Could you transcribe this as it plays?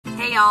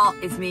Hey y'all,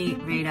 it's me,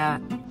 Veda.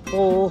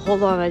 Oh,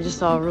 hold on, I just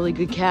saw a really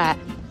good cat.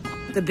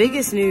 The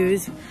biggest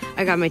news,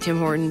 I got my Tim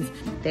Hortons.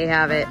 They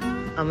have it.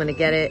 I'm gonna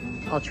get it.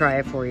 I'll try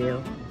it for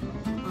you.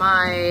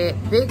 My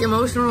big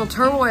emotional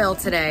turmoil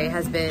today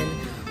has been,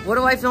 what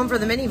do I film for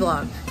the mini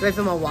vlog? Do I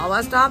film a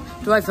Wawa stop?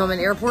 Do I film an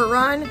airport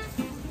run?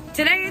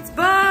 Today it's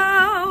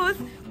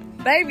both!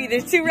 Baby,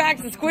 there's 2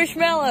 racks of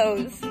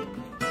Squishmallows.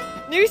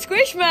 New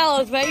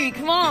Squishmallows, baby,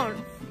 come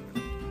on.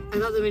 I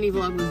thought the mini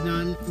vlog was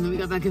done, and then we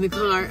got back in the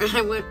car, and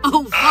I went,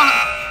 oh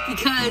fuck,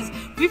 because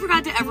we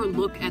forgot to ever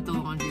look at the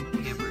laundry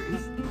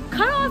campers.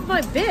 Cut off my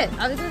bit.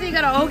 I was gonna say you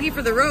got a hoagie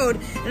for the road,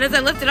 and as I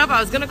lifted up,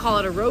 I was gonna call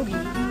it a rogie.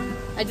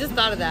 I just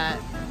thought of that.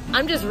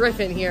 I'm just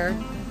riffing here.